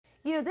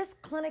You know, this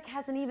clinic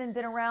hasn't even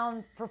been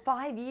around for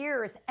 5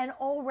 years, and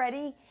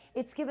already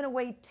it's given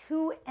away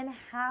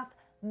 $2.5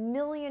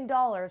 million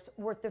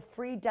worth of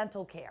free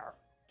dental care.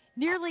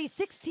 Nearly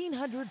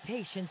 1,600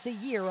 patients a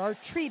year are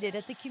treated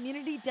at the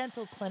community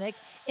dental clinic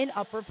in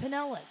Upper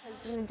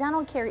Pinellas.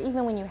 Dental care,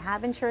 even when you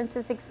have insurance,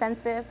 is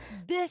expensive.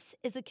 This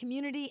is a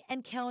community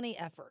and county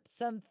effort.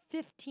 Some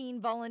 15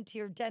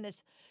 volunteer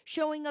dentists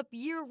showing up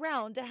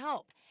year-round to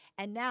help.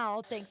 And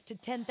now, thanks to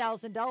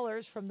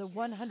 $10,000 from the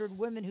 100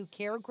 Women Who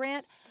Care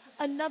grant,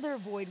 another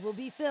void will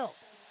be filled: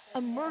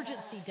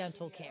 emergency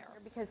dental care.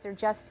 Because there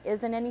just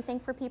isn't anything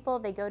for people,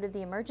 they go to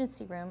the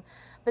emergency room,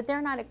 but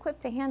they're not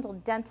equipped to handle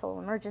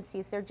dental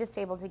emergencies. They're just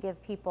able to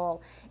give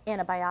people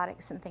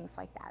antibiotics and things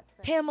like that.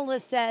 Pamela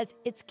says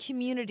it's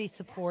community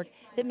support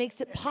that makes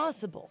it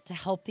possible to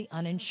help the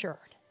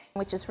uninsured,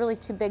 which is really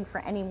too big for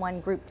any one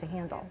group to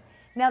handle.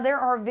 Now, there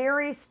are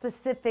very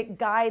specific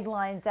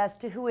guidelines as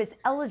to who is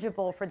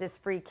eligible for this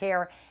free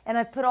care, and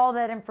I've put all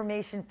that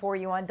information for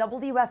you on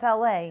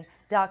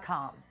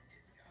WFLA.com.